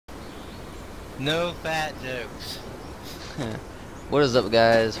No fat jokes. What is up,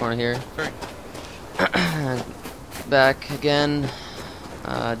 guys? Warren here. Back again,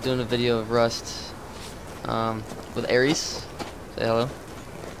 doing a video of Rust with Airys. Say hello.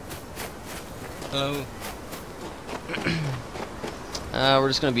 Hello. We're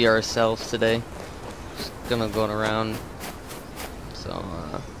just gonna be ourselves today. Just gonna go around. So,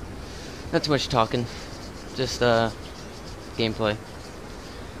 not too much talking. Just gameplay.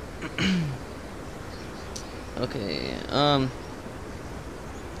 Okay.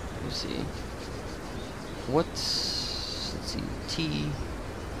 Let's see. Let's see. T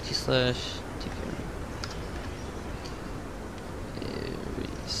slash T.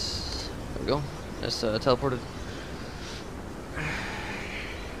 Airys. There we go. Just teleported.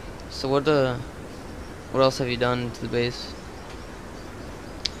 So what else have you done to the base?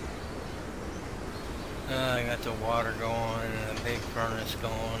 I got the water going and a big furnace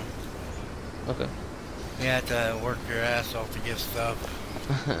going. Okay. You have to work your ass off to get stuff.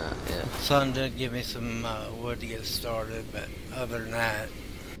 Yeah. Son did give me some wood to get started, but other than that,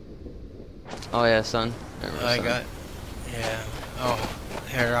 Oh yeah, son. I got, yeah. Oh,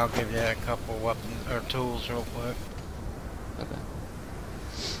 here, I'll give you a couple weapons or tools real quick. Okay.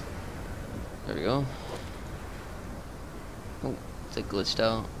 There we go. Oh, it's glitched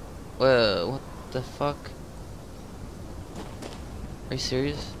out. Whoa, what the fuck? Are you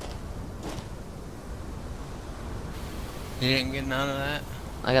serious? You didn't get none of that?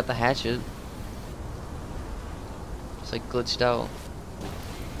 I got the hatchet. It's like glitched out.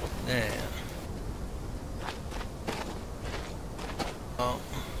 Yeah. Oh.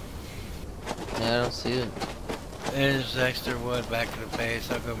 Yeah, I don't see it. There's extra wood back at the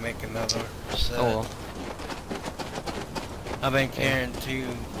base. I'll go make another set. Oh well. I've been carrying 2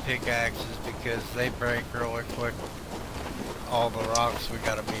 pickaxes because they break really quick. All the rocks we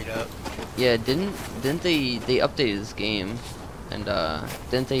gotta beat up. Yeah, didn't they updated this game, and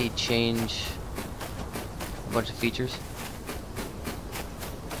didn't they change a bunch of features?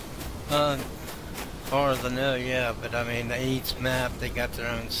 As far as I know, yeah, but I mean, each map they got their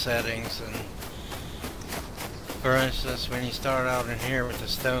own settings, and for instance, when you start out in here with the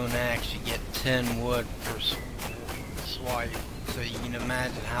stone axe, you get 10 wood per swipe. So you can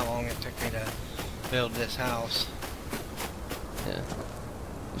imagine how long it took me to build this house. Yeah.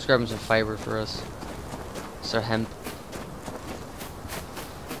 Just grabbing some fiber for us. Start hemp.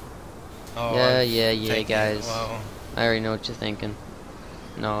 Oh, Yeah, guys. Well, I already know what you're thinking.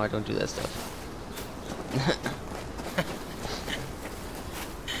 No, I don't do that stuff.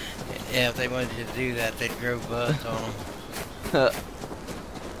 yeah, if they wanted you to do that, they'd grow buds on them.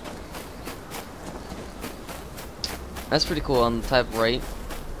 That's pretty cool. On the top right,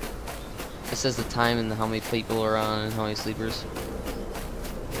 it says the time and how many people are on and how many sleepers.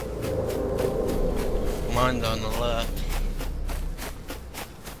 Mine's on the left.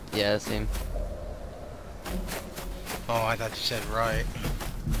 Yeah, same. Oh, I thought you said right.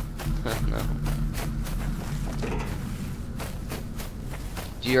 No.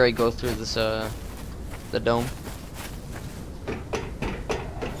 Did you already go through this, the dome?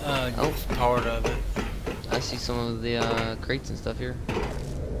 Just part of it. I see some of the crates and stuff here.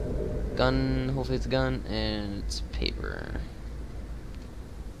 Gun, hopefully it's a gun, and it's paper.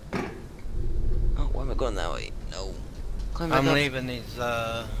 Oh, why am I going that way? No. Climb back I'm up. leaving these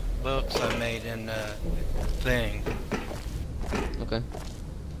books I made in the thing, Okay.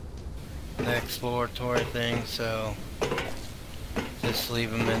 the exploratory thing, so just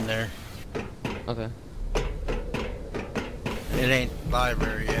leave them in there. Okay. It ain't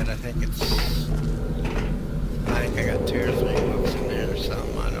library yet. I think I got 2 or 3 books in there or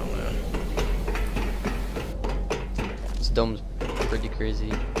something. I don't know. This dome's pretty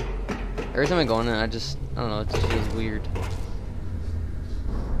crazy. Every time I go in it, I don't know, it just feels weird.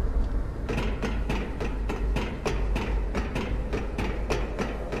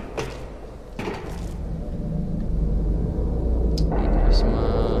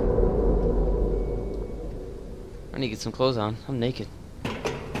 I need to get some clothes on. I'm naked.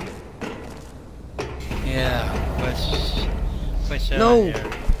 Yeah, push out No!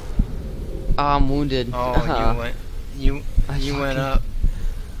 here. Ah, I'm wounded. Oh, you went up.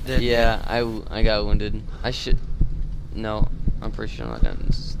 Didn't Yeah, I got wounded. No, I'm pretty sure I'm not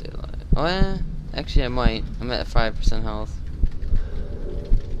gonna stay alive. Oh yeah, actually I might. I'm at 5% health.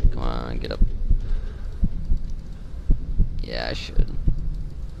 Come on, get up. Yeah, I should.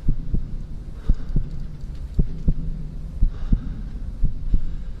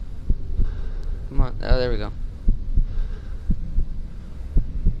 Come on. Oh, there we go.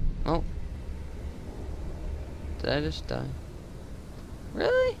 Oh. Did I just die?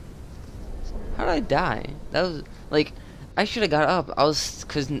 Really? How did I die? That was like, I should have got up.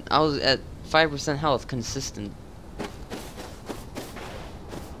 Cause I was at 5% health, consistent.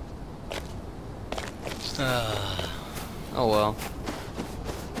 Oh well.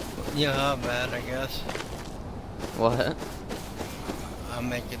 Yeah, not bad, I guess. What? I'm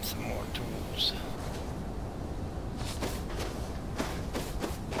making some more tools.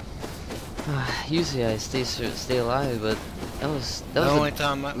 Usually I stay alive, but The only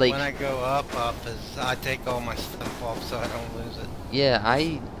time like, when I go up is I take all my stuff off so I don't lose it. yeah,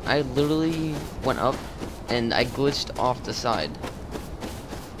 I literally went up and I glitched off the side.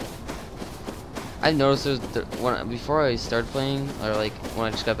 I noticed before I started playing, or like when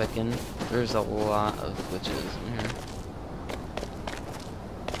I just got back in, there's a lot of glitches in here.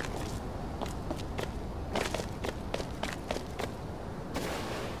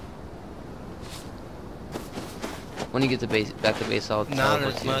 When you get to back to base, I'll Not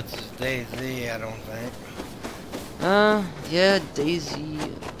teleport as to you. much as DayZ, I don't think. Yeah, Daisy.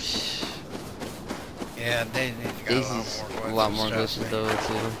 Psh, Yeah, DayZ's got Daisy's a lot more glitches trust me. though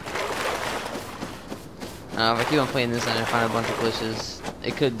too. If I keep on playing this and I find a bunch of glitches,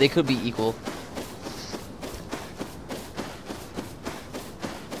 they could be equal.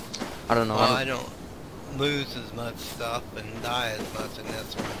 I don't know. Well, I don't lose as much stuff and die as much in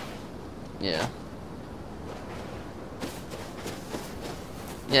this one. Yeah.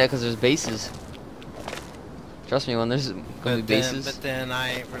 Yeah, because there's bases. Trust me, when there's gonna be bases. But then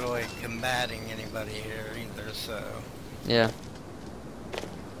I ain't really combating anybody here either, so. Yeah.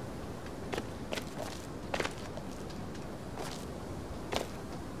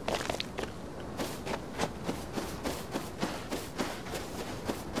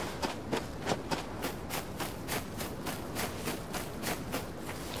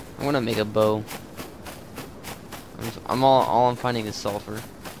 I'm gonna make a bow. All I'm finding is sulfur,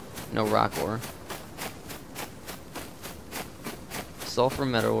 no rock ore. Sulfur,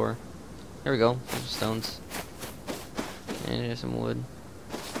 metal ore. Here we go. Some stones. And here's some wood.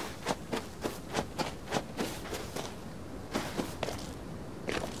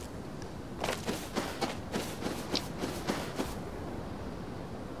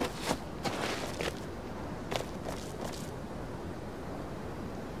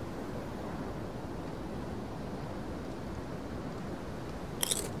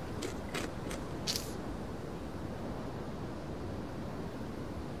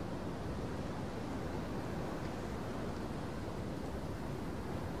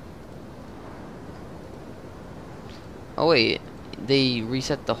 Oh wait, they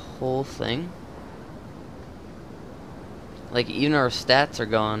reset the whole thing? Like even our stats are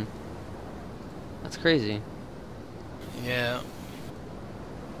gone. That's crazy. Yeah.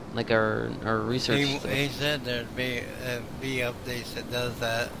 Like our research He said there'd be updates that does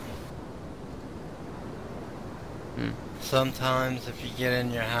that. Sometimes if you get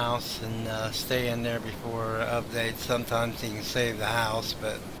in your house and stay in there before updates, sometimes you can save the house,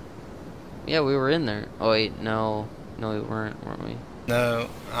 but... Yeah, we were in there. Oh wait, no. No, we weren't we? No,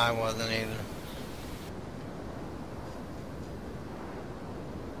 I wasn't either.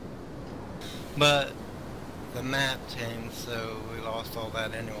 But the map changed, so we lost all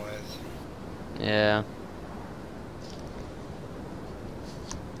that anyways. Yeah.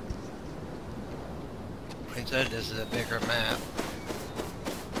 He said this is a bigger map.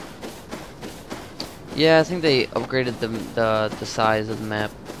 Yeah, I think they upgraded the size of the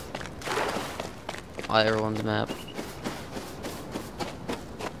map. Everyone's map.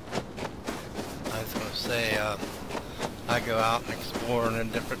 I was gonna say, I go out and explore in a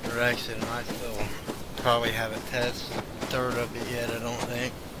different direction. I still probably haven't tested a third of it yet, I don't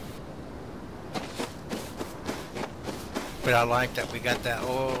think. But I like that we got that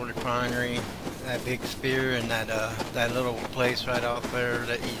oil refinery, that big spear, and that little place right off there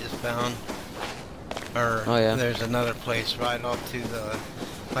that you just found. Or Oh, yeah. There's another place right off to the,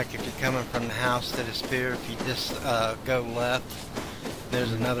 like if you're coming from the house to the spear, if you just go left,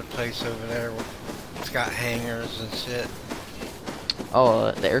 there's another place over there where it's got hangars and shit.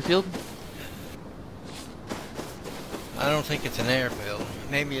 Oh, the airfield? I don't think it's an airfield.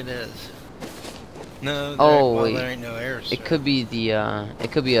 Maybe it is. No, Oh, well, wait. there ain't no airstrip. It could be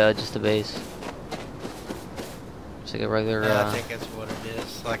just a base. It's like a regular. Yeah, I think that's what it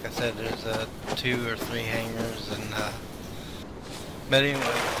is. Like I said, there's 2 or 3 hangars, and but anyway,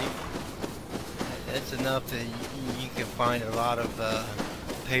 it's enough that you can find a lot of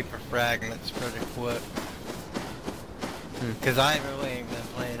paper fragments pretty quick. Because I really ain't been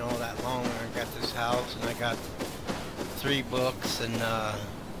playing all that long. I got this house, and I got 3 books, and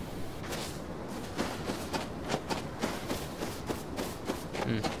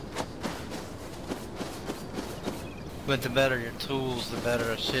But the better your tools, the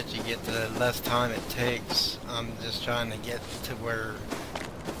better shit you get, the less time it takes. I'm just trying to get to where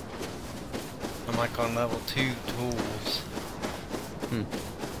I'm like on level 2 tools. Hmm.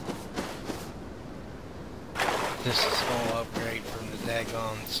 Just a small upgrade from the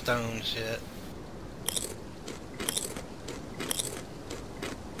daggone stone shit.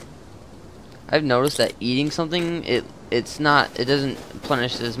 I've noticed that eating something, it doesn't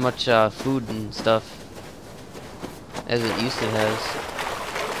replenish as much food and stuff as it used to has.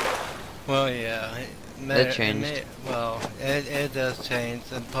 Well, yeah, That changed. it does change,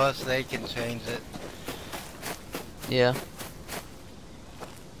 and plus they can change it. Yeah.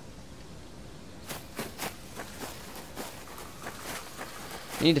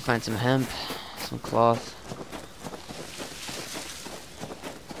 I need to find some hemp, some cloth.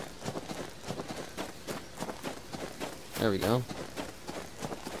 There we go.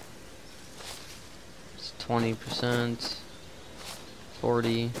 It's 20%,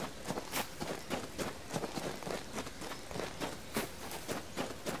 40.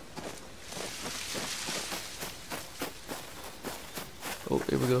 Oh,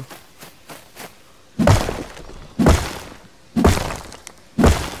 here we go.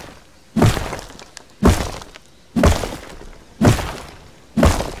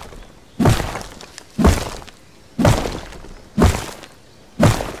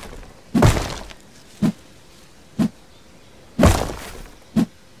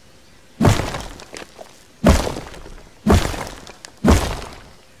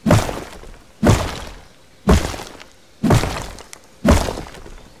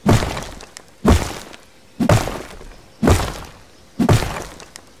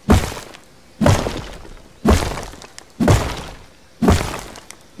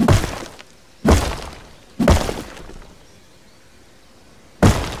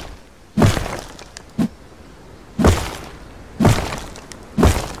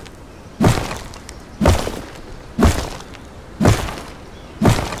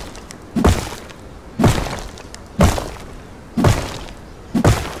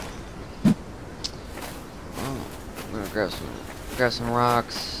 Grab some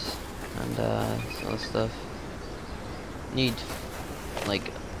rocks and some other stuff. Need like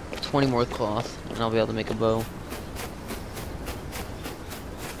 20 more cloth and I'll be able to make a bow.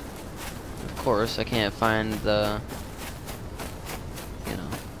 Of course, I can't find the, you know,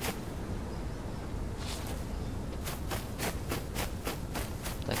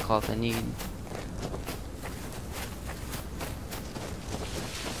 that cloth I need.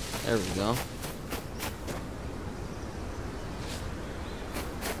 There we go.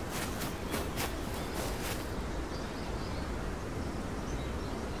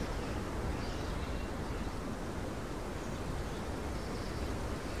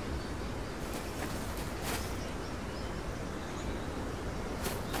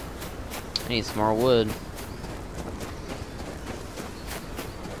 I need some more wood.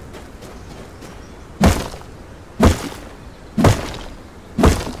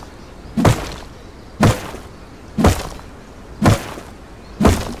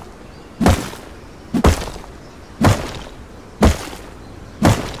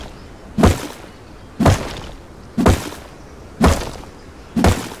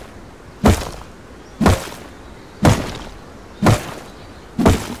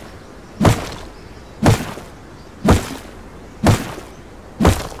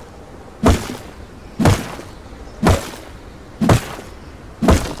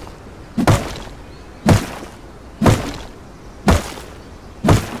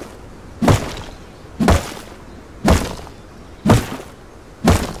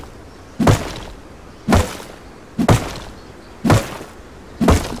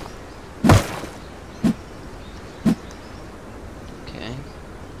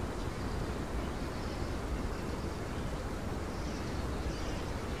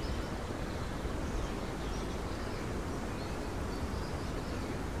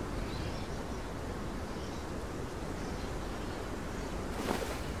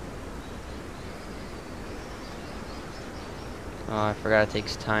 Oh, I forgot it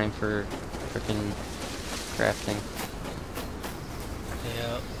takes time for freaking crafting.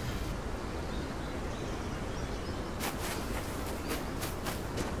 Yeah.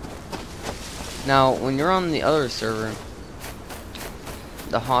 Now, when you're on the other server,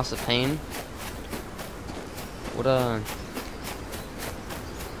 the House of Pain, what that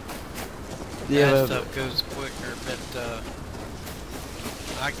stuff goes quicker, but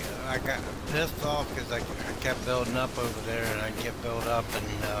I got pissed off because I kept building up over there, and I'd get built up, and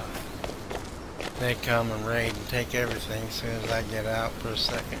they come and raid and take everything as soon as I get out for a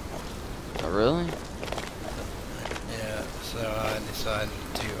second. Oh, really? so I decided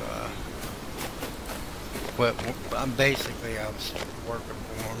to quit. Basically, I was working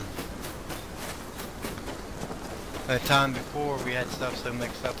for them. The time before, we had stuff so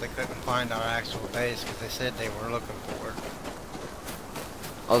mixed up they couldn't find our actual base because they said they were looking for it.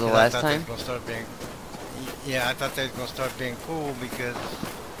 Oh, the last time? They was gonna start being, yeah, I thought they was gonna start being cool because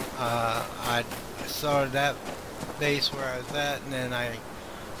I started that base where I was at, and then I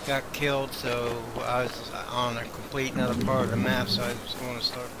got killed, so I was on a complete another part of the map, so I was going to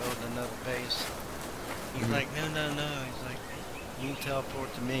start building another base. He's like, no, no, no. He's like, you can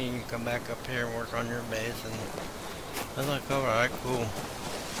teleport to me, you can come back up here and work on your base. And I was like, alright, cool.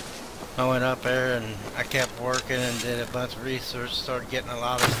 I went up there and I kept working and did a bunch of research, started getting a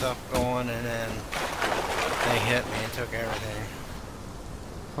lot of stuff going, and then they hit me and took everything.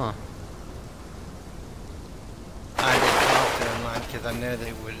 Huh. I didn't talk to them because I knew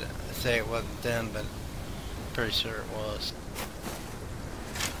they would say it wasn't them, but I'm pretty sure it was.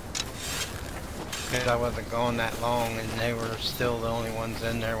 Because I wasn't gone that long, and they were still the only ones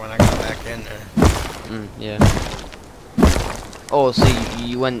in there when I got back in there. Yeah. Oh, so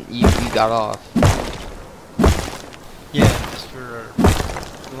you got off? Yeah, just for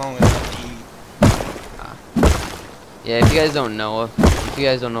long enough to eat. Yeah, if you guys don't know,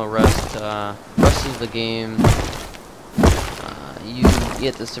 Rust, Rust is the game. You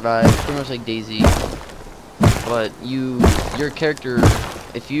have to survive, pretty much like Daisy. But your character,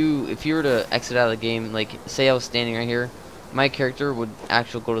 if you were to exit out of the game, like say I was standing right here, my character would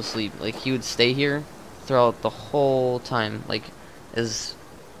actually go to sleep. Like he would stay here throughout the whole time, like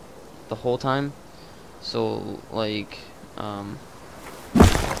the whole time. So like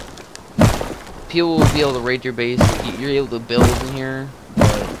people will be able to raid your base. You're able to build in here,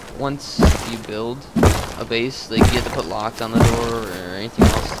 but once you build a base, like you have to put locks on the door or anything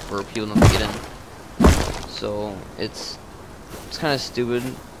else for people not to get in. So it's kind of stupid.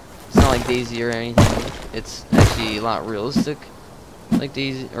 It's not like Daisy or anything. It's actually a lot realistic, like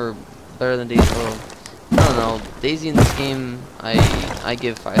Daisy, or better than Daisy. Or I don't know. Daisy in this game, I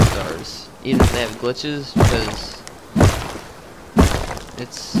give 5 stars, even if they have glitches, because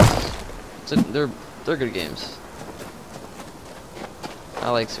they're good games. I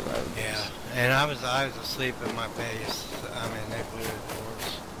like survival games. Yeah, and I was asleep at my base. I mean, they blew the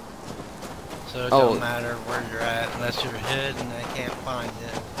doors. So it don't matter where you're at unless you're hid and they can't find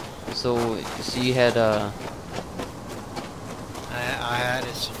you. So you had I had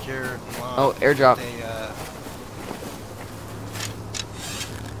it secured and locked. Oh, airdrop.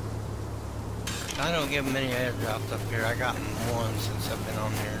 I don't get many airdrops up here. I got one since I've been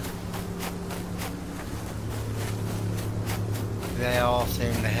on here. They all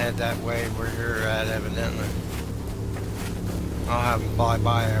seem to head that way where you're at, evidently. I'll have them fly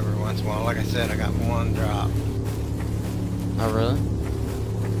by every once in a while. Like I said, I got one drop. Oh, really?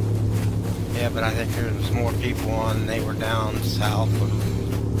 Yeah, but I think there was more people on. They were down south of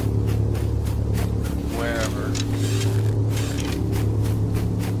wherever.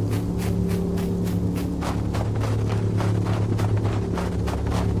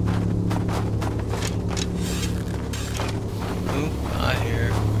 Oop, I hear.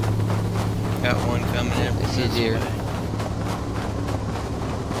 Got one coming in. I see a deer.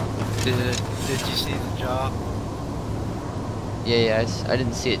 Did you see the drop? Yeah, I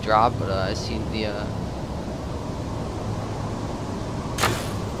didn't see it drop, but I seen the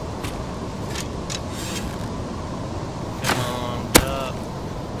Come on, up.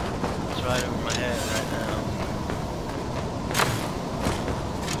 It's right over my head right now.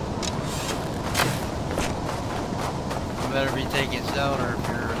 You better be taking shelter if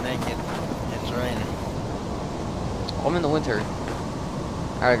you're naked. It's raining. Oh, I'm in the winter.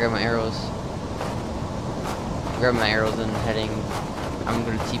 Alright, grab my arrows. Grab my arrows and heading. I'm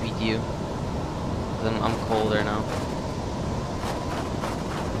gonna TP to you. Cause I'm cold right now.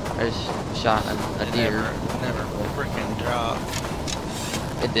 I just shot a deer. Never freaking dropped.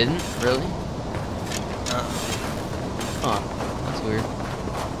 It didn't? Really? Huh. That's weird.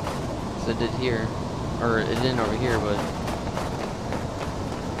 So it did here. Or it didn't over here, but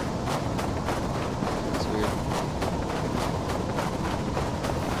that's weird.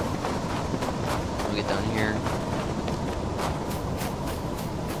 I'll get down here.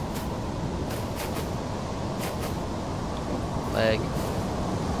 Lag.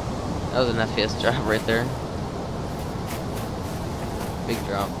 That was an FPS drop right there. Big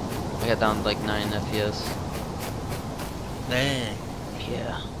drop. I got down to like 9 FPS. Dang.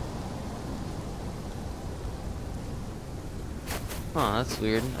 Yeah. Oh, that's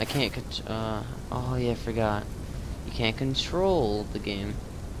weird. I can't oh yeah, I forgot. You can't control the game.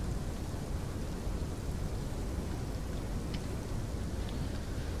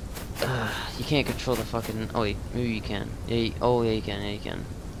 You can't control the fucking. Oh wait, maybe you can. Yeah. Oh yeah, you can. Yeah, you can.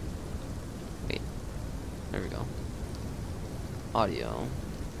 Wait. There we go. Audio.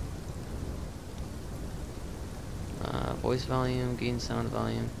 Voice volume, gain sound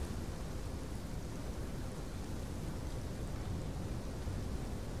volume.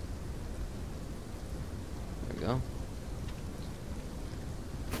 There we go.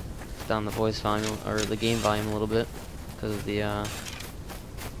 Down the voice volume or the game volume a little bit because of the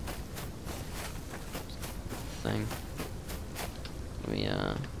thing. Let me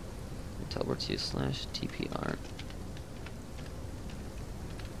teleport to /TPR.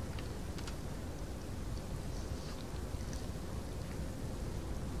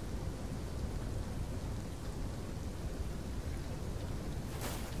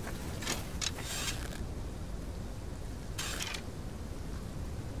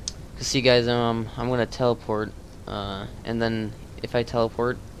 See guys, I'm gonna teleport, and then if I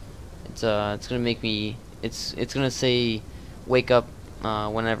teleport, it's gonna make me, it's gonna say wake up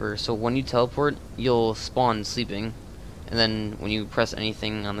whenever. So when you teleport, you'll spawn sleeping, and then when you press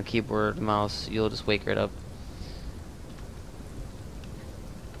anything on the keyboard or mouse, you'll just wake right up.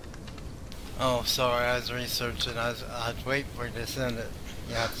 Oh, sorry, I was researching. I was waiting for you to send it.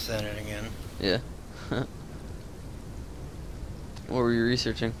 You have to send it again. Yeah. What were you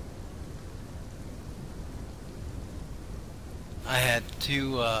researching? I had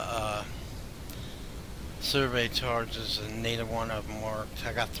 2 survey charges and neither one of them worked.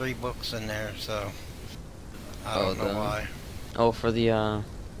 I got 3 books in there, so I don't know why. Oh, for the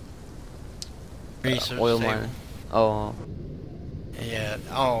research oil table. miner. Oh. Yeah.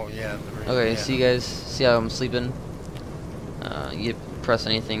 Oh, yeah. Okay. Yeah. See guys. See how I'm sleeping? You press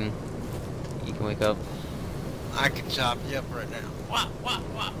anything, you can wake up. I could chop you up right now. Wah, wah,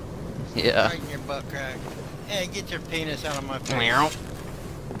 wah. Yeah. Right in your butt crack. Hey, get your penis out of my face.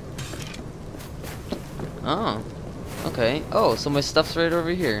 Oh. Okay. Oh, so my stuff's right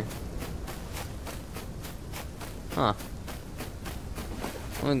over here. Huh.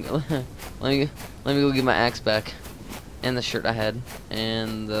 Let me go get my axe back, and the shirt I had,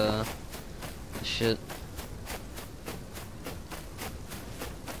 and the shit.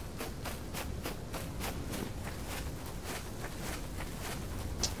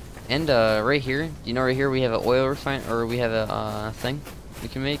 And right here, you know, right here we have an oil refine, or we have a thing we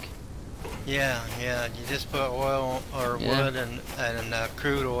can make. Yeah, yeah. You just put oil or wood and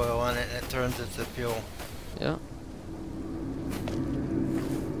crude oil in it, and it turns into fuel. Yeah.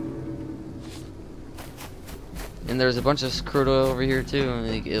 And there's a bunch of crude oil over here too,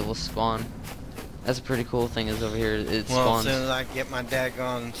 and it will spawn. That's a pretty cool thing is over here. It well, spawns. as soon as I get my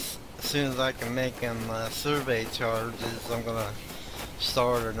daggone, as soon as I can make them survey charges, I'm gonna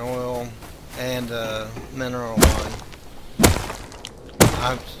start an oil and mineral one.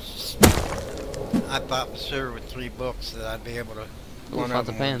 I thought for sure with 3 books that I'd be able to. Ooh, One of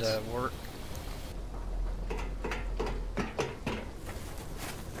them pants. would work.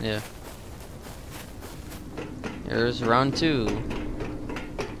 Yeah. Here's round 2.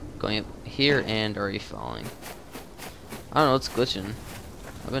 Going up here and already falling. I don't know, it's glitching.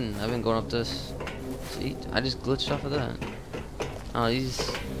 I've been going up this. See, I just glitched off of that. Oh, these.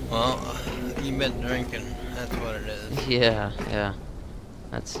 Well, you've been drinking. That's what it is. Yeah, yeah.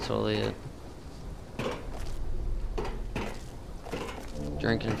 That's totally it.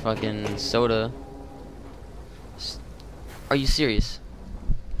 Drinking fucking soda. Are you serious?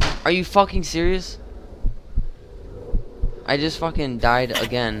 Are you fucking serious? I just fucking died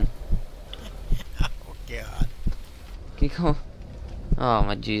again. Oh God. Can you go? Oh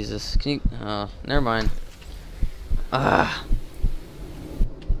my Jesus. Can you? Oh, never mind. Ah.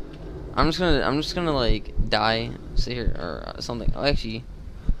 I'm just gonna like die. Sit here or something. Oh, actually,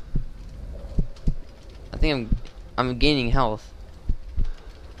 I think I'm gaining health.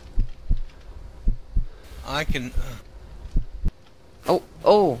 I can.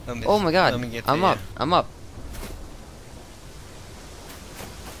 Oh Me, my God! I'm up. You. I'm up.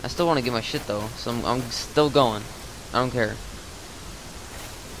 I still want to get my shit though, so I'm still going. I don't care.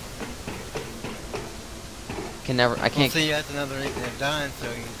 I can't. Well, see, that's another reason of dying so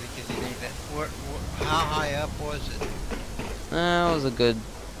easy, because you need that. How high up was it? It was a good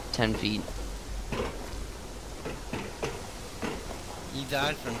 10 feet. You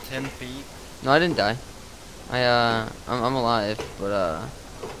died from 10 feet? No, I didn't die. I'm alive, but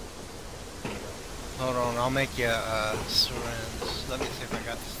Hold on, I'll make you a syringe. Let me see if I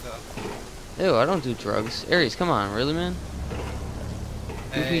got the stuff. Ew, I don't do drugs. Airys, come on, really, man?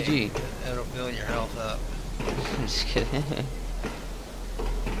 Hey, UPG. it'll fill your health up. I'm just kidding.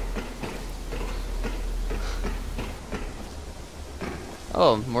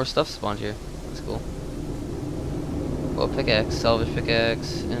 Oh, more stuff spawned here. That's cool. Well, pickaxe, salvage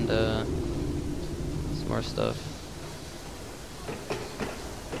pickaxe, and some more stuff.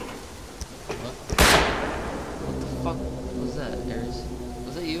 What the fuck was that, Airys?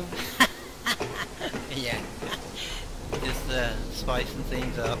 Was that you? Yeah. Just spicing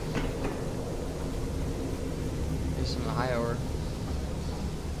things up. Here's some high ore.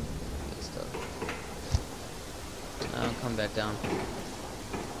 Good stuff. Now come back down.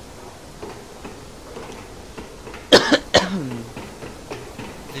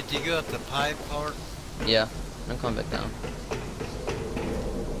 Did you go up the pipe part? Yeah, I'm coming back down.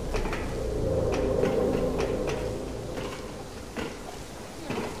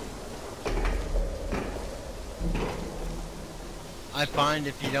 I find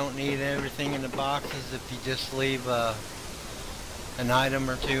if you don't need everything in the boxes, if you just leave an item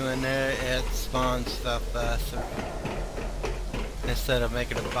or two in there, it spawns stuff faster. Instead of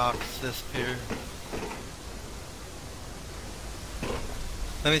making a box disappear.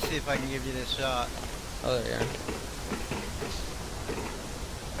 Let me see if I can give you this shot. Oh, there you are.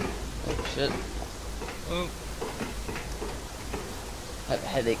 Oh, shit. Oh. I have a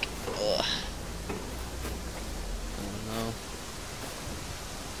headache. Ugh. Oh, no.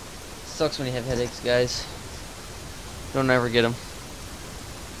 Sucks when you have headaches, guys. Don't ever get them.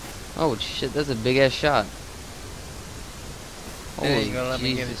 Oh, shit, that's a big-ass shot. There Holy you go, let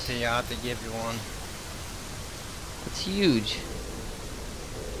me give it Jesus. to you. I'll have to give you one. It's huge.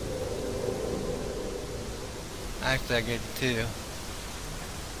 Actually, I gave you two.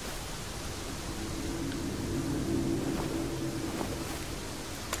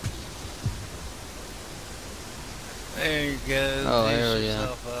 There you go. Oh, Juice hell yeah.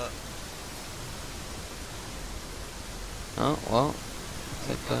 yourself up. Oh, well.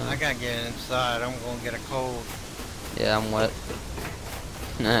 It's like, I gotta get inside. I'm gonna get a cold. yeah, I'm wet.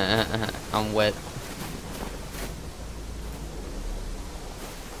 I'm wet.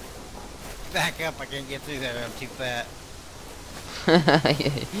 Back up. I can't get through there. I'm too fat.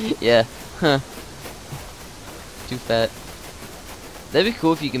 Yeah. Too fat. That'd be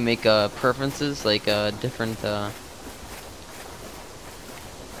cool if you can make preferences, like different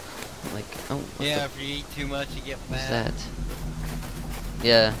like, oh, what Yeah, the if you eat too much, you get what's fat. that?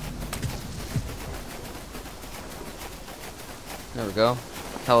 Yeah. There we go.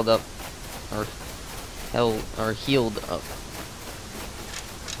 Held up. Or healed up.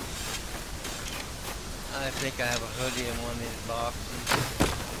 I think I have a hoodie in one of these boxes.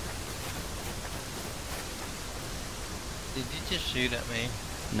 Did you just shoot at me?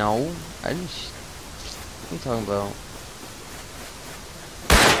 No, I didn't. What are you talking about?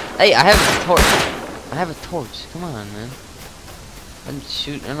 Hey, I have a torch. I have a torch. Come on, man. I didn't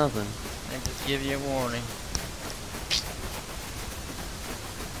shoot or nothing. I just give you a warning.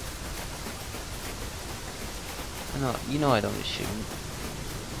 I know. You know I don't be shooting.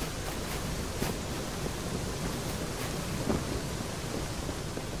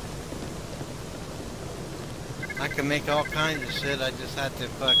 I can make all kinds of shit. I just had to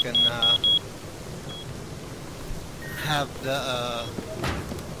fucking have the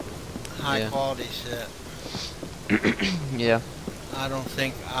high quality shit. Yeah. I don't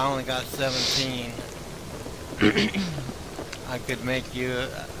think I only got 17. I could make you.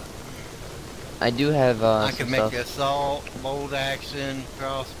 I do have I some could make stuff. you assault, bolt action,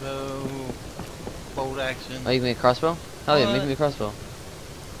 crossbow, bolt action. Oh, you can make a crossbow? Hell yeah, make What? me a crossbow.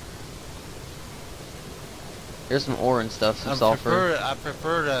 Here's some ore and stuff, some sulfur. I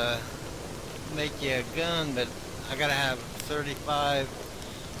prefer to make you a gun, but I gotta have 35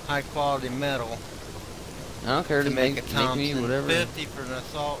 high quality metal I don't care, to just make make a me Thompson. whatever. 50 for an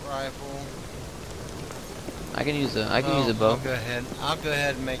assault rifle. I can use a bow. I'll go ahead. I'll go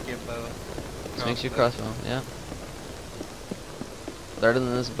ahead and make you a bow. This makes you a crossbow, yeah. Better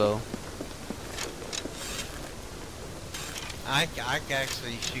than this bow. I can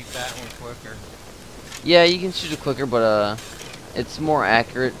actually shoot that one quicker. Yeah, you can shoot it quicker, but it's more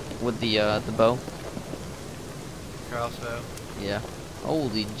accurate with the bow. Crossbow. Yeah.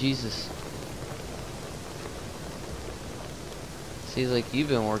 Holy Jesus. Seems like you've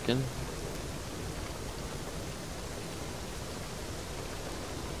been working.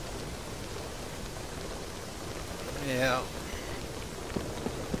 Yeah.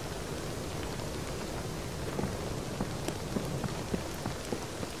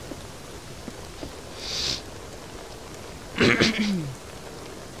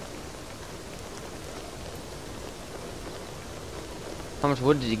 How much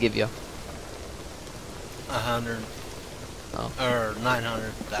wood did he give you? 100. Oh. Or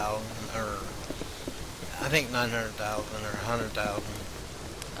 900,000. Or I think 900,000 or 100,000.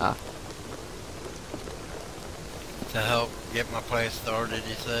 Ah. To help get my place started,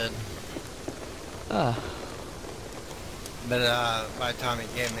 he said. Ah. But by the time he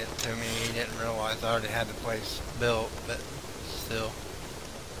gave it to me, he didn't realize I already had the place built, but still.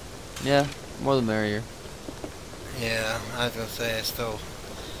 Yeah, more the merrier. Yeah, I was gonna say I still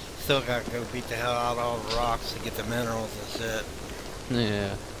gotta go beat the hell out of all the rocks to get the minerals and shit.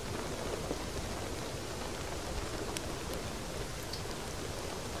 Yeah.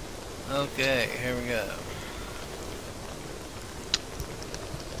 Okay, here we go.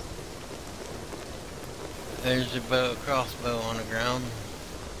 There's your crossbow on the ground.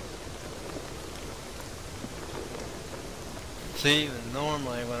 See,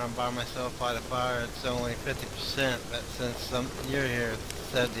 normally when I'm by myself by the fire, it's only 50%, but since you're here,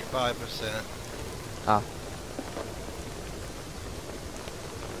 it's 75%. Ah.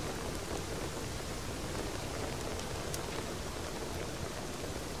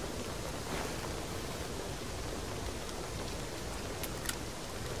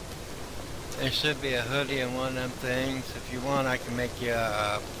 There should be a hoodie in one of them things. If you want, I can make you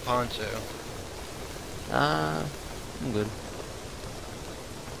a poncho. I'm good.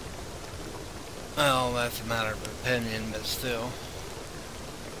 Well, that's a matter of opinion, but still.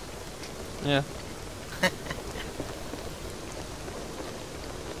 Yeah.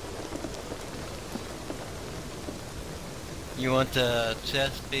 You want the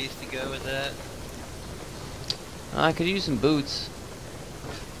chest piece to go with that? I could use some boots.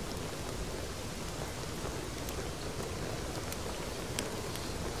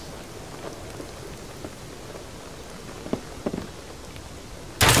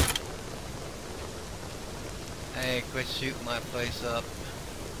 Hey, quit shooting my place up.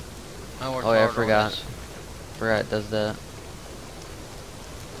 I worked Oh yeah, I hard on forgot. this. Forgot it does that.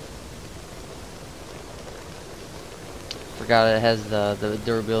 Forgot it has the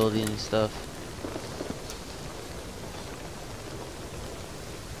durability and stuff.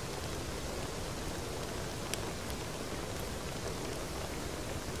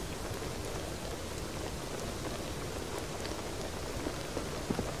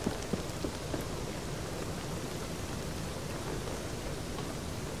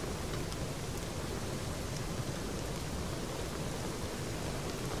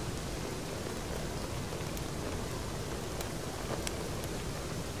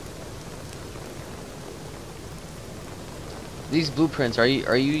 These blueprints, are you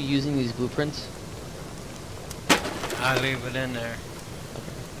using these blueprints? I leave it in there.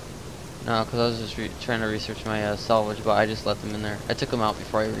 No, because I was just trying to research my salvage, but I just let them in there. I took them out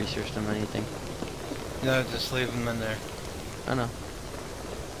before I researched them or anything. No, just leave them in there. I know.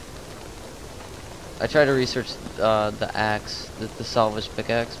 I tried to research the axe, the salvage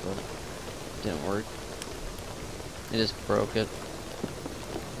pickaxe, but it didn't work. It just broke it.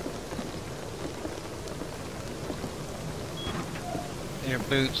 Your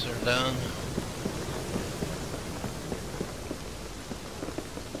boots are done.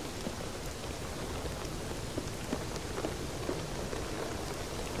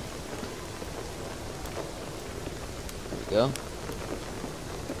 There we go.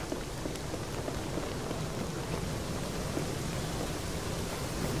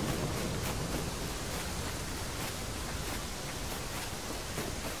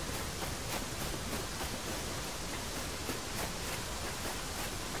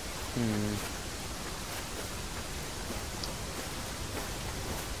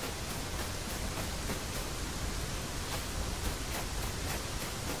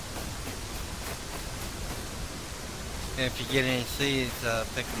 If you get any seeds,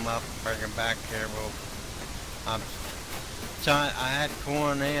 pick them up, bring them back here. I'm trying. I had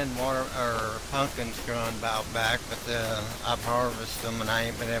corn and water or pumpkins growing about back, but I've harvested them and I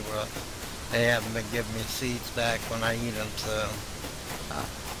ain't been able to. They haven't been giving me seeds back when I eat them, so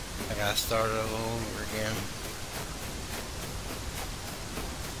I gotta start it all over again.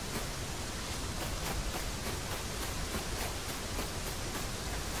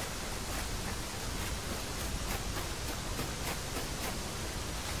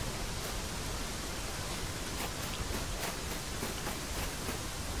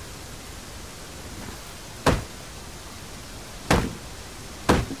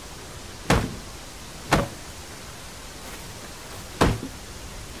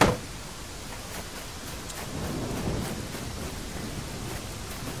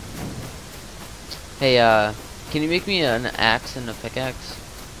 Hey, can you make me an axe and a pickaxe?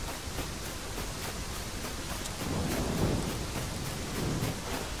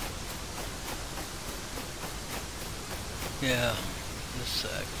 Yeah, just a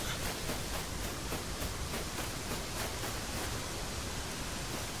sec.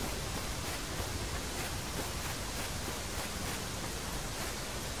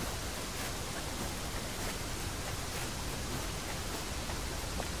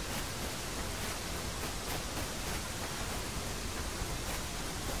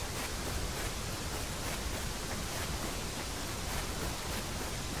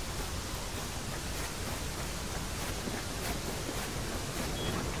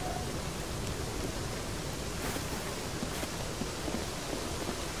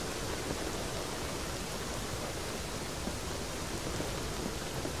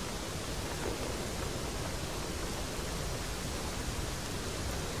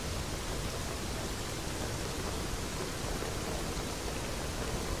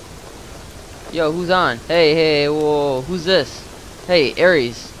 Yo, who's on? Hey, hey, whoa, who's this? Hey,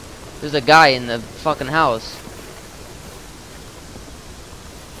 Airys. There's a guy in the fucking house.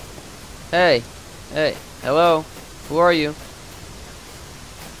 Hey, hey, hello. Who are you?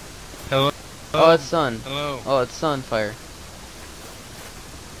 Hello? Oh, it's Sun. Hello? Oh, it's Sunfire.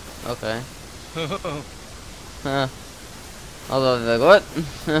 Okay. Huh. I was like, what?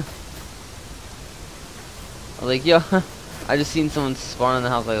 I was like, yo, I just seen someone spawn in the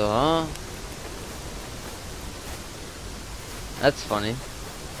house. Like, huh? That's funny.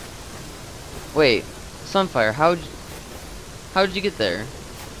 Wait, Sunfire, how'd you get there?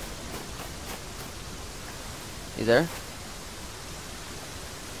 You there?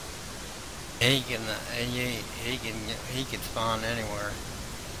 He can spawn anywhere.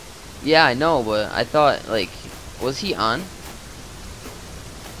 Yeah, I know, but I thought, like, was he on?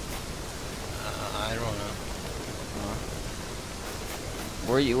 I don't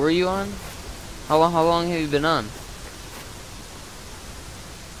know. Were you on? How long have you been on?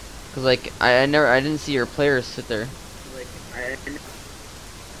 Cause like I didn't see your players sit there.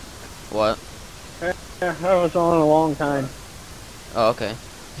 What? I was on a long time. Oh, okay.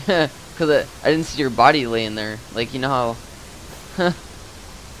 Cause I didn't see your body laying there. Like, you know how?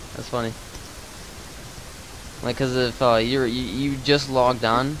 That's funny. Like, cause if you just logged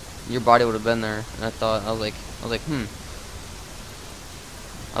on, your body would have been there. And I was like,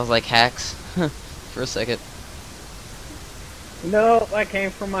 I was like hacks for a second. No, I came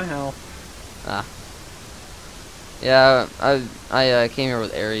from my house. Ah. Yeah, I came here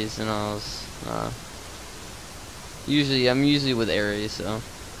with Airys, and I was I'm usually with Airys, so.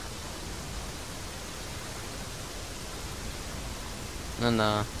 And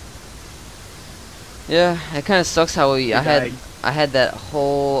yeah, it kind of sucks how I had that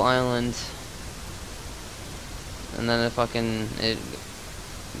whole island, and then it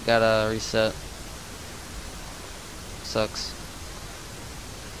got a reset. Sucks.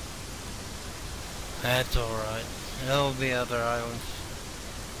 That's alright. There'll be other islands.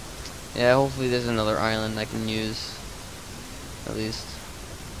 Yeah, hopefully there's another island I can use, at least.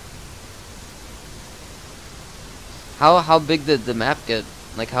 How big did the map get?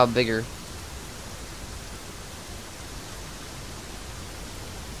 Like, how bigger?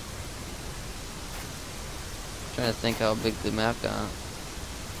 Trying to think how big the map got.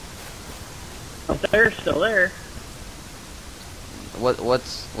 Up there, still there.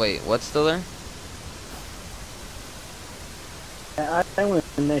 What's still there? That island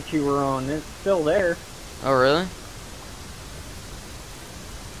that you were on, it's still there. Oh, really?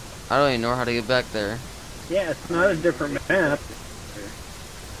 I don't even know how to get back there. Yeah, it's not a different map.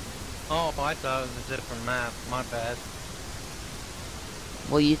 Oh, I thought it was a different map. My bad.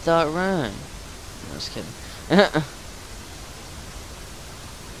 Well, you thought wrong. No, just kidding.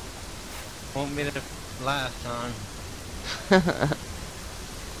 Won't be the last time.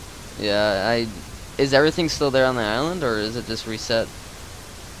 Yeah, is everything still there on the island, or is it just reset?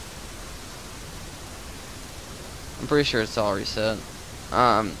 I'm pretty sure it's all reset.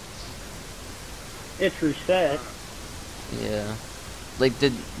 It's reset. Yeah. Like,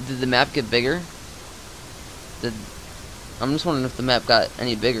 did the map get bigger? I'm just wondering if the map got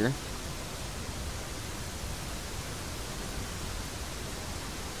any bigger.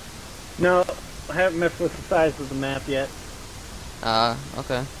 No, I haven't messed with the size of the map yet.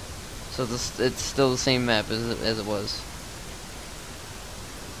 Okay. So it's still the same map as it was.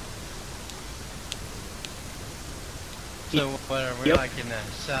 So what are we Yep. like in the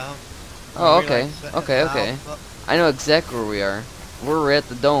south? Oh, Are we okay. like Okay, south? okay. I know exactly where we are. We're at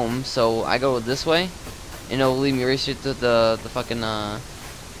the dome, so I go this way, and it'll lead me right straight to the fucking the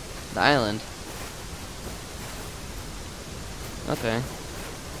island. Okay.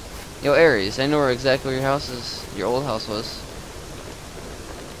 Yo, Airys, I know where exactly your house is. Your old house was.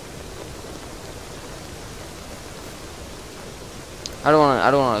 I don't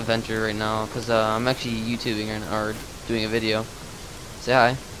want to venture right now, cause I'm actually YouTubing or doing a video. Say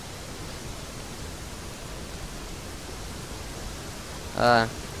hi.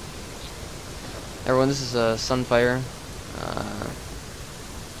 Everyone, this is Sunfire.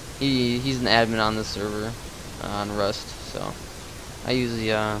 He's an admin on this server on Rust, so I usually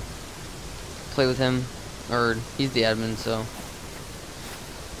play with him, or he's the admin, so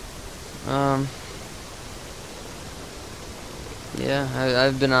yeah,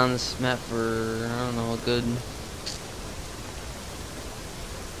 I've been on this map for, I don't know, a good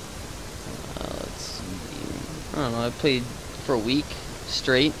let's see, I don't know, I played for a week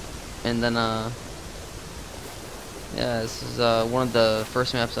straight, and then yeah, this is one of the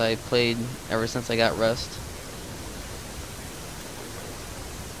first maps I played ever since I got Rust.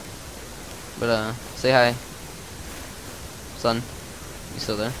 But say hi, son. You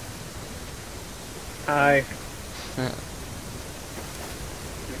still there? Hi.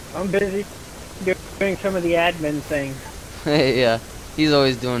 I'm busy doing some of the admin things. Yeah, he's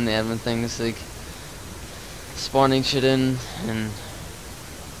always doing the admin things, like spawning shit in and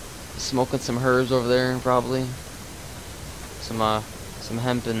smoking some herbs over there, probably. Some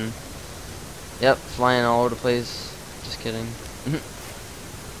hemp and yep, flying all over the place. Just kidding.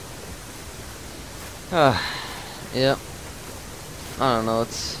 Yep. I don't know.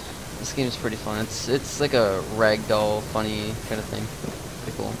 This game's pretty fun. It's like a ragdoll, funny kind of thing.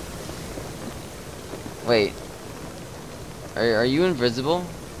 Pretty cool. Wait. Are you invisible?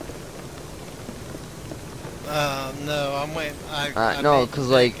 No, I'm waiting. No, cause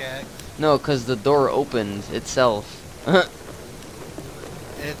like, no, cause the door opened itself.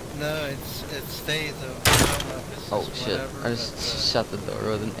 No, it stays open. I don't know if it's Oh just shit! whatever, I just shut the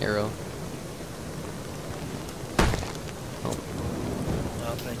door with an arrow. Oh. I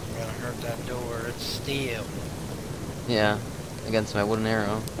don't think you're gonna hurt that door. It's steel. Yeah, against my wooden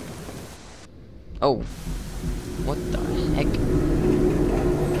arrow. Oh, what the heck?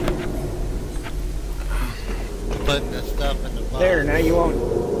 Putting the stuff in the box. There, now you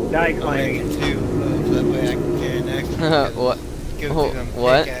won't die I'm climbing. making two of that way I can carry an extra. What? Go Oh, through them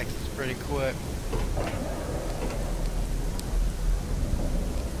what? pickaxes pretty quick.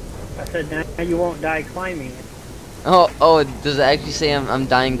 I said now you won't die climbing it. Oh, does it actually say I'm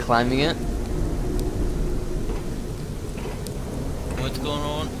dying climbing it? What's going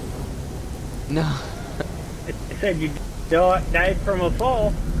on? No. It said you died from a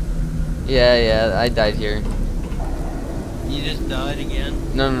fall. Yeah, I died here. You just died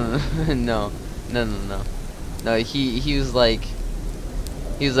again? No, no. No, he was like,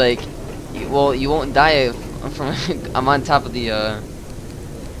 well, you won't die from. I'm on top of the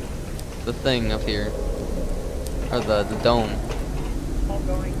thing up here, or the dome. All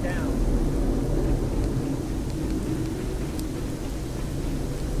going down.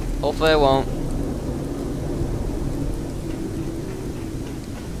 Hopefully I won't.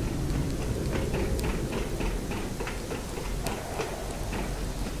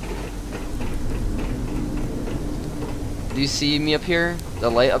 Do you see me up here? The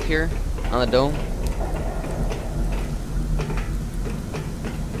light up here on the dome?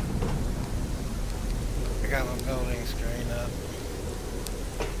 I got my building screen up.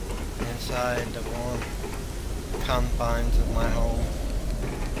 Inside the warm confines of my home.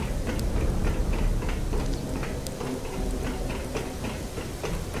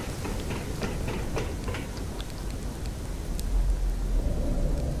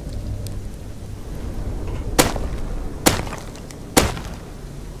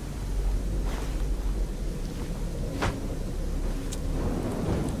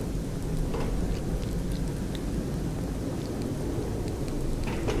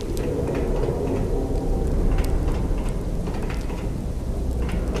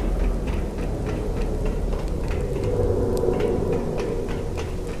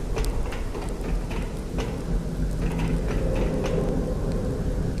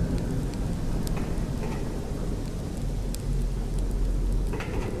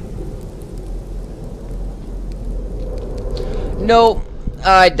 Nope.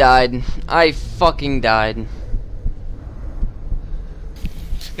 I died. I fucking died.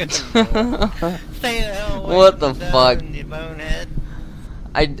 Stay the hell away What from the down fuck? in the bonehead.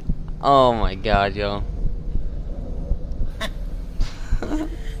 Oh my god, yo.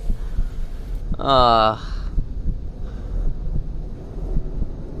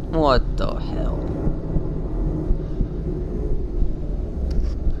 What the hell?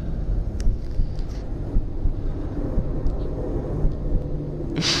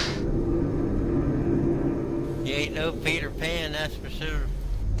 You ain't no Peter Pan, that's for sure.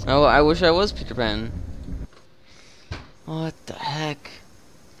 Oh, I wish I was Peter Pan. What the heck?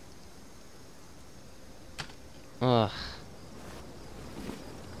 Ugh.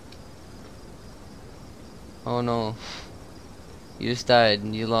 Oh no. You just died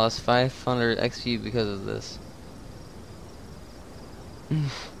and you lost 500 XP because of this.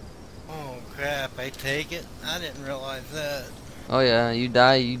 Oh crap, I take it? I didn't realize that. Oh yeah, you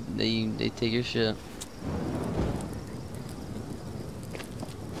die, they take your shit.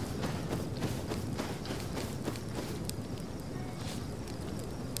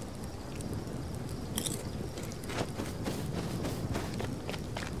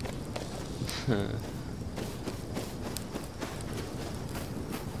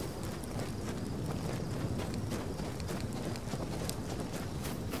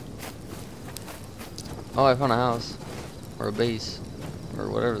 Oh, I found a house. Or a base. or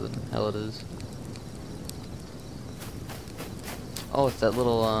whatever the hell it is. Oh, it's that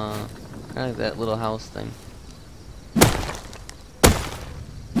little, kind of like that little house thing.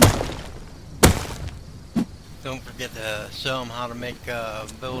 Don't forget to show them how to make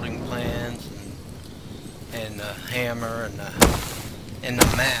building plans and the hammer and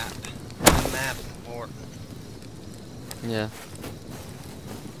the map. The map's important. Yeah.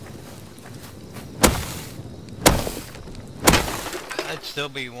 I'd still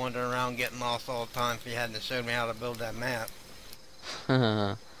be wandering around getting lost all the time if you hadn't showed me how to build that map.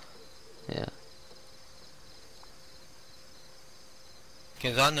 Yeah.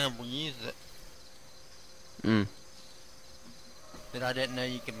 Because I never used it. Mm. But I didn't know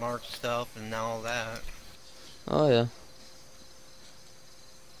you could mark stuff and all that. Oh, yeah.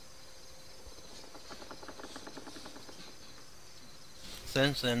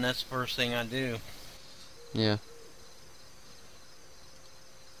 Since then, that's the first thing I do. Yeah.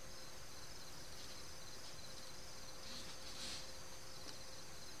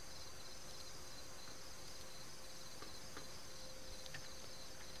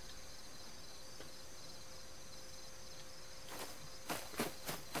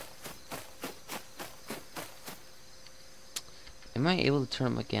 Am I able to turn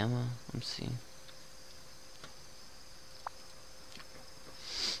up my gamma? Let's see.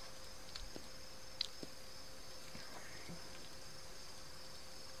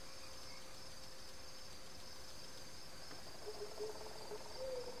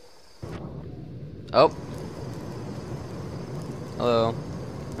 Oh. Hello.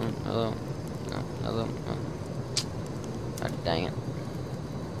 Hello. No. Hello. No. God dang it.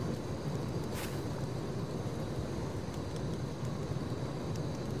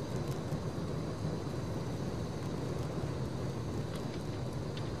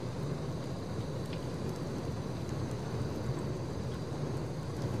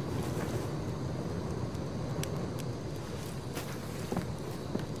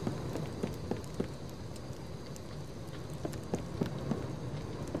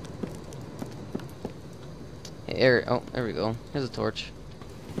 Oh, there we go. Here's a torch.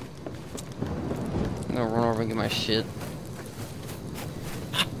 I'm gonna run over and get my shit.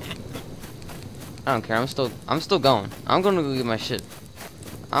 I don't care. I'm still going. I'm gonna go get my shit.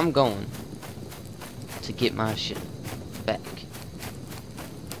 I'm going to get my shit back.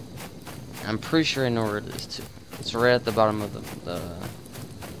 I'm pretty sure I know where it is too. It's right at the bottom of the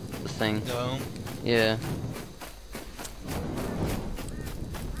thing. So, Yeah.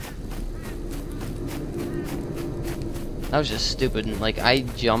 That was just stupid. And, like, I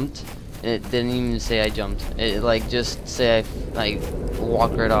jumped, and it didn't even say I jumped. It, like, just say I, like,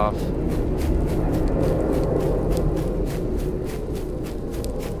 walked right off.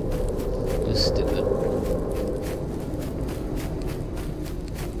 It was stupid.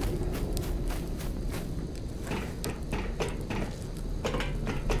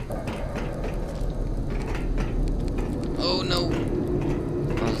 Oh, no!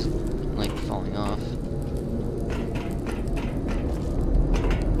 I was, like, falling off.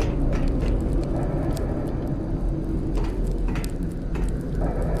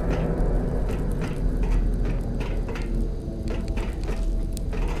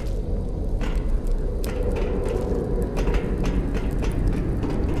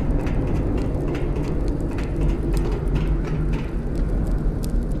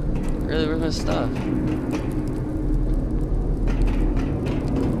 Really, where's my stuff?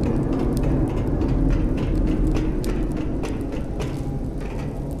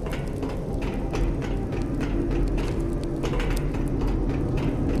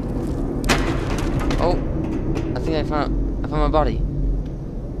 Oh, I think I found my body.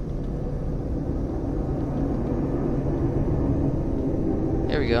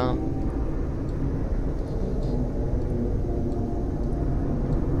 There we go.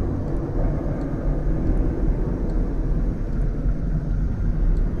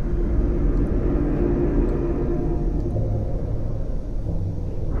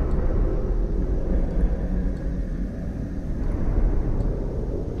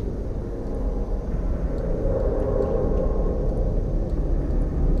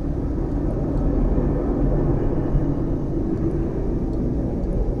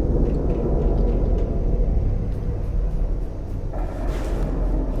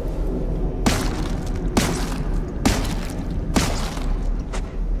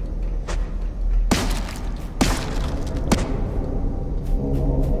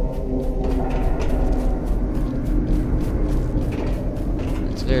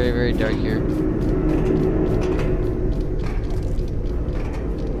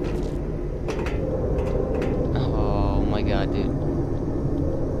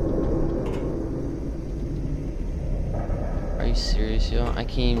 you serious, yo? I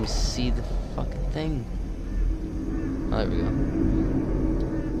can't even see the fucking thing. Oh, there we go.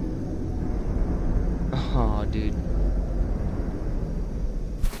 Oh, dude.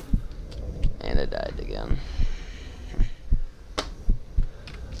 And it died again.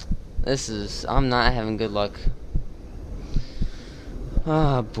 I'm not having good luck.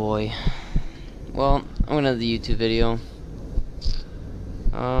 Oh, boy. Well, I'm gonna do the YouTube video.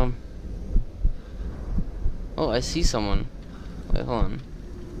 Oh, I see someone. Wait, hold on.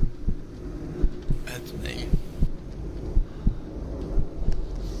 That's me.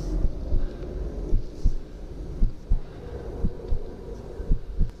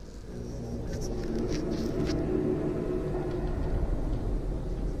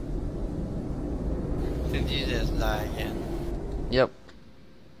 Did you just die again? Yep.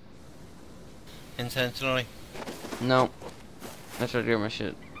 Intentionally? No. I tried to grab my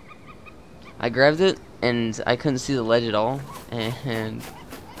shit. I grabbed it, and I couldn't see the ledge at all, and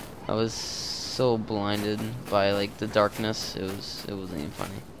I was so blinded by, like, the darkness, it wasn't even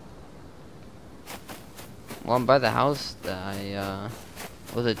funny. Well, I'm by the house that I,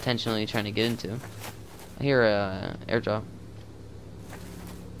 was intentionally trying to get into. I hear a airdrop.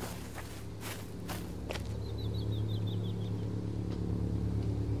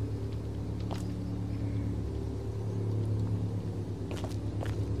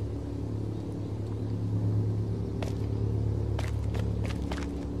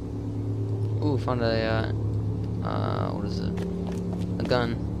 Ooh, found a, what is it? A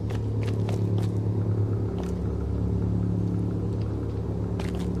gun.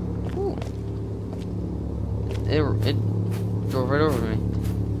 Ooh. It drove right over me.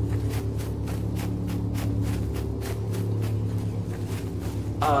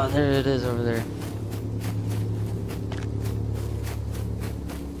 Ah, there it is over there.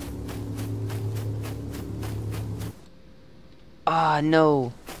 Ah,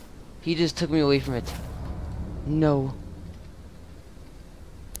 no. He just took me away from it. No.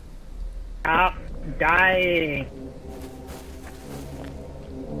 Stop dying.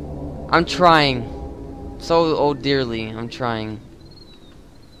 I'm trying. So, oh dearly, I'm trying.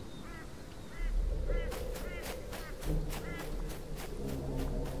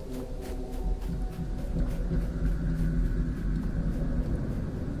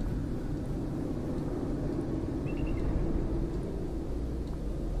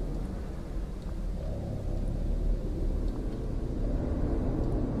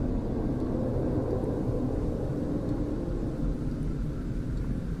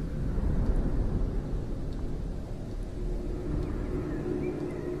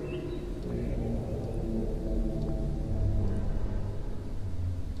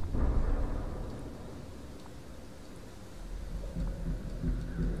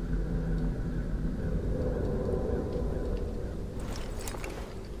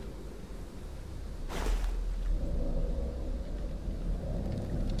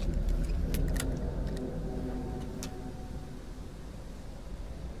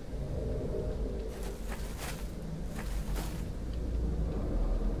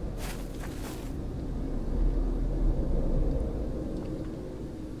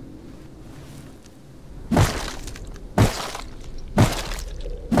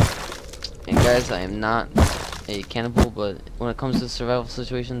 And guys, I am not a cannibal, but when it comes to survival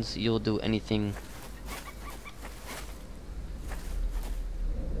situations, you'll do anything.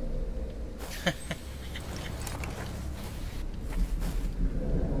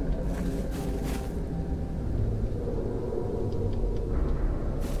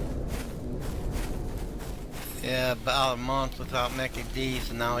 Yeah, about a month without making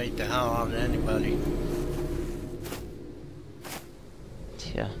D's and I'll eat the hell out of anybody.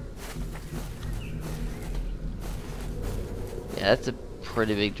 Yeah. Yeah, that's a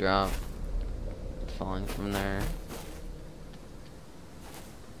pretty big drop. Falling from there.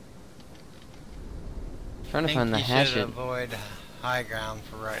 Trying to find the You hatchet. should avoid high ground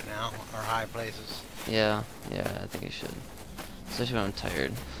for right now, or high places. Yeah, I think I should. Especially when I'm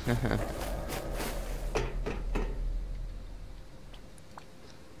tired.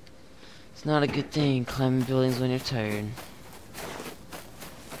 It's not a good thing climbing buildings when you're tired.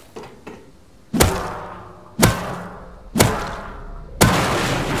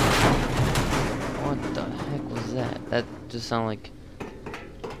 What the heck was that? That just sounded like...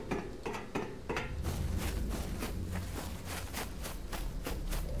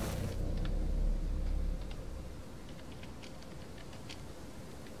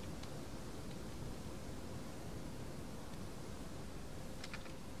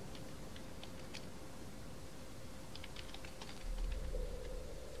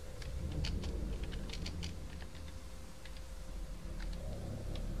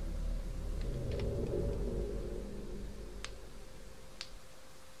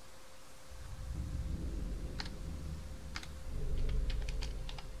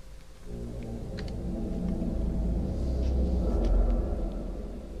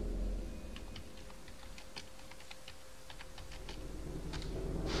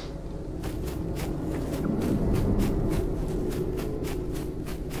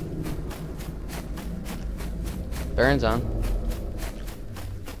 Baron's on.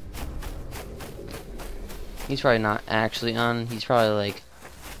 He's probably not actually on. He's probably like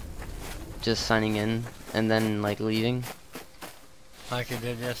just signing in and then like leaving. Like he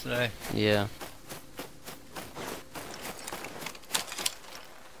did yesterday. Yeah.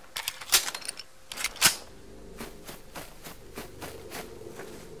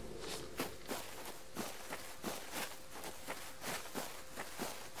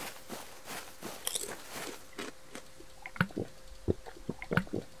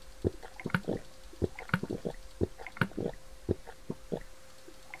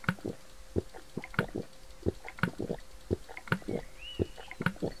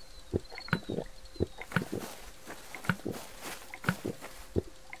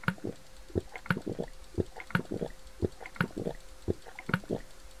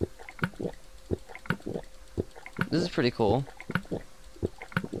 This is pretty cool.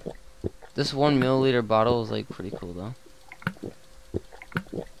 This 1 milliliter bottle is like pretty cool though.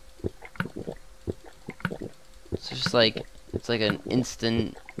 It's just like, it's like an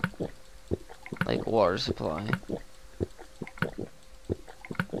instant like water supply. I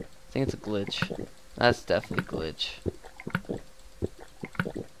think it's a glitch. That's definitely a glitch.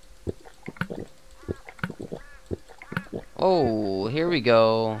 Oh, here we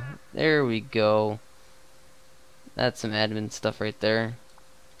go. There we go. That's some admin stuff right there.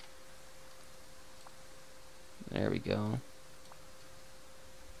 There we go.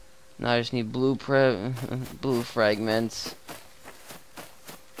 Now I just need blue blue fragments.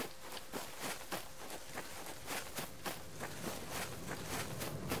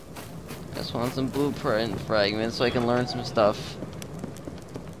 I just want some blueprint fragments so I can learn some stuff.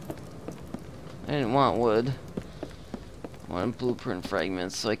 I didn't want wood. I wanted blueprint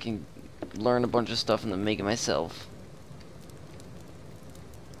fragments so I can learn a bunch of stuff and then make it myself.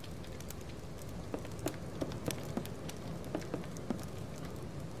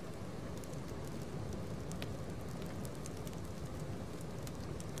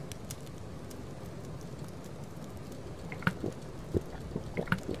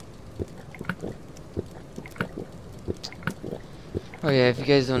 Oh yeah, if you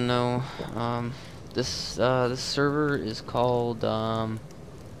guys don't know, this server is called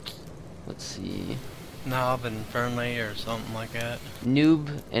let's see, Knob and friendly or something like that.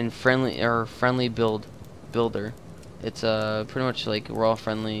 Noob and Friendly, or Friendly Builder. It's pretty much like we're all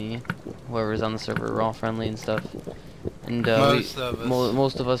friendly. Whoever's on the server, we're all friendly and stuff. And Most of us.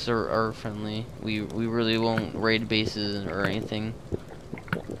 most of us are friendly. We really won't raid bases or anything.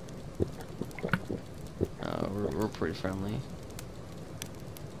 We're pretty friendly.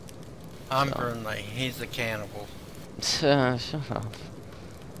 I'm friendly. He's a cannibal. Shut up.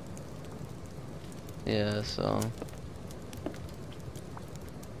 Yeah, so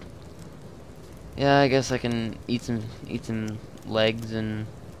yeah, I guess I can eat some legs and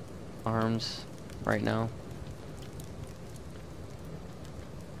arms right now.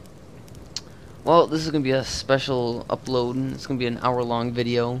 Well, this is gonna be a special upload. It's gonna be an hour-long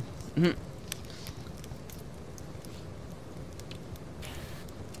video.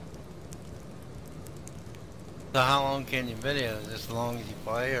 So how long can you video? Just as long as you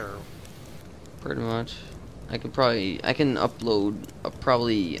play, or? Pretty much. I can upload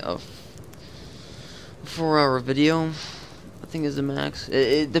probably a 4-hour video. I think is the max.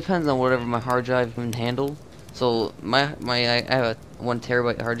 It depends on whatever my hard drive can handle. So I have a 1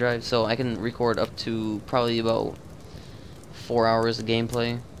 terabyte hard drive, so I can record up to probably about 4 hours of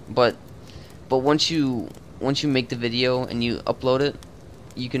gameplay. But once you make the video and you upload it,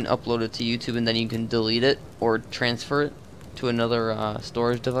 you can upload it to YouTube and then you can delete it or transfer it to another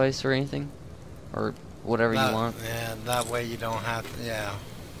storage device or anything, or whatever you want. Yeah, that way you don't have to, yeah.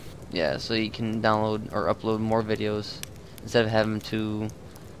 Yeah, so you can download or upload more videos instead of having to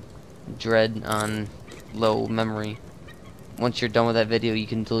dread on low memory. Once you're done with that video, you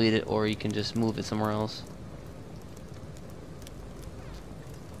can delete it or you can just move it somewhere else.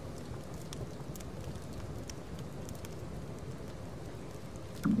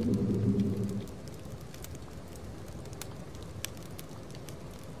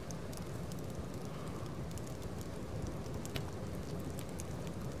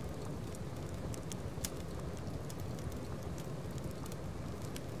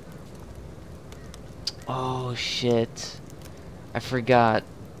 Oh shit, I forgot.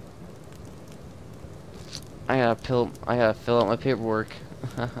 I gotta fill out my paperwork.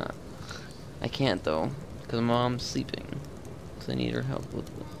 I can't though, cause Mom's sleeping. Cause I need her help with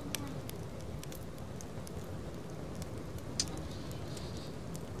it.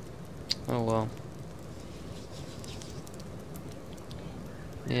 Oh well.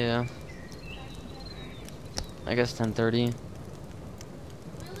 I guess 10:30.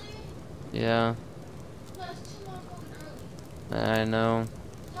 Yeah, I know.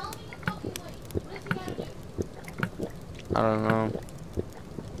 I don't know.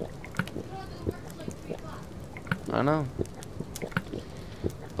 I know.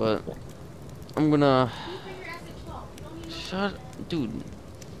 But I'm gonna shut, dude.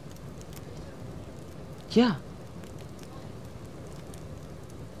 Yeah.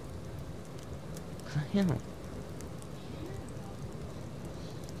 Yeah.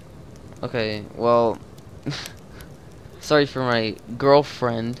 Okay, well, sorry for my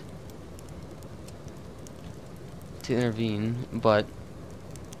girlfriend to intervene, but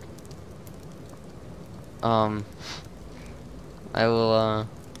I will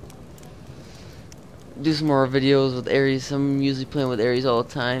do some more videos with Airys. I'm usually playing with Airys all the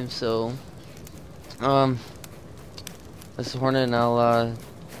time, so this is Hornet, and I'll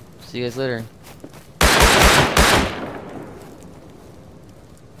see you guys later.